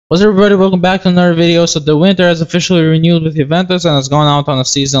What's up, everybody? Welcome back to another video. So the Winter has officially renewed with Juventus and has gone out on a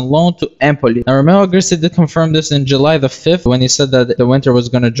season loan to Empoli. Now Romeo Agrissi did confirm this in July the 5th when he said that the Winter was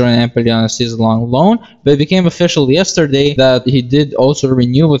going to join Empoli on a season-long loan, but it became official yesterday that he did also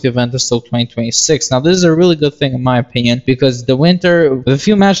renew with Juventus till 2026. Now this is a really good thing in my opinion, because the Winter, with the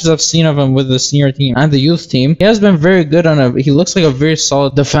few matches I've seen of him with the senior team and the youth team, he has been very good he looks like a very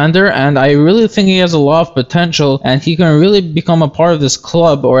solid defender, and I really think he has a lot of potential and he can really become a part of this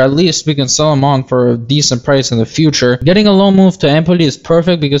club, or at least we can sell him on for a decent price in the future. Getting a loan move to Empoli is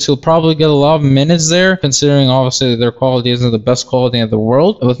perfect because he'll probably get a lot of minutes there, considering obviously their quality isn't the best quality in the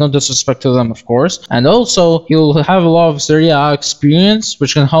world, with no disrespect to them of course. And also he'll have a lot of Serie A experience,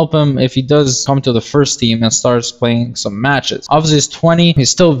 which can help him if he does come to the first team and starts playing some matches. Obviously he's 20, he's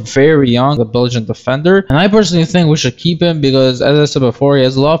still very young, the Belgian defender, and I personally think we should keep him because, as I said before, he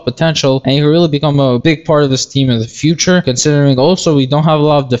has a lot of potential and he can really become a big part of this team in the future, considering also we don't have a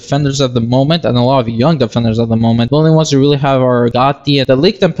lot of defenders at the moment and a lot of young defenders at the moment. The only ones who really have are Gatti and the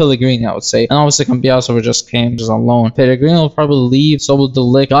Ligt and Pellegrini, I would say, and obviously Cambiaso just came just on loan. Pellegrini will probably leave, so will the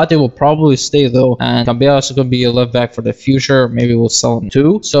Ligt. Gatti will probably stay though, and Cambiaso could be a left back for the future. Maybe we'll sell him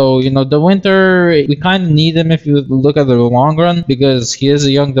too. So you know, the Winter, we kind of need him if you look at the long run, because he is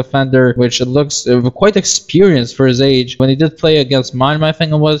a young defender which it looks quite experienced for his age. When he did play against Mine, I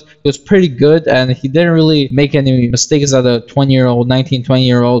think it was, he was pretty good and he didn't really make any mistakes that a 20-year-old,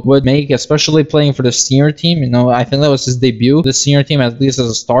 19-20-year-old would make, especially playing for the senior team. You know, I think that was his debut, the senior team, at least as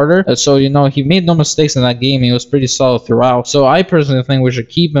a starter. So you know, he made no mistakes in that game. He was pretty solid throughout. So I personally think we should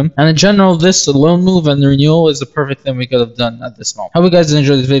keep him. And in general, this loan move and renewal is the perfect thing we could have done at this moment. Hope you guys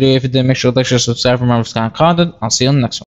enjoyed this video. If you did, make sure to like, share, subscribe for more of this kind of content. I'll see you on the next one.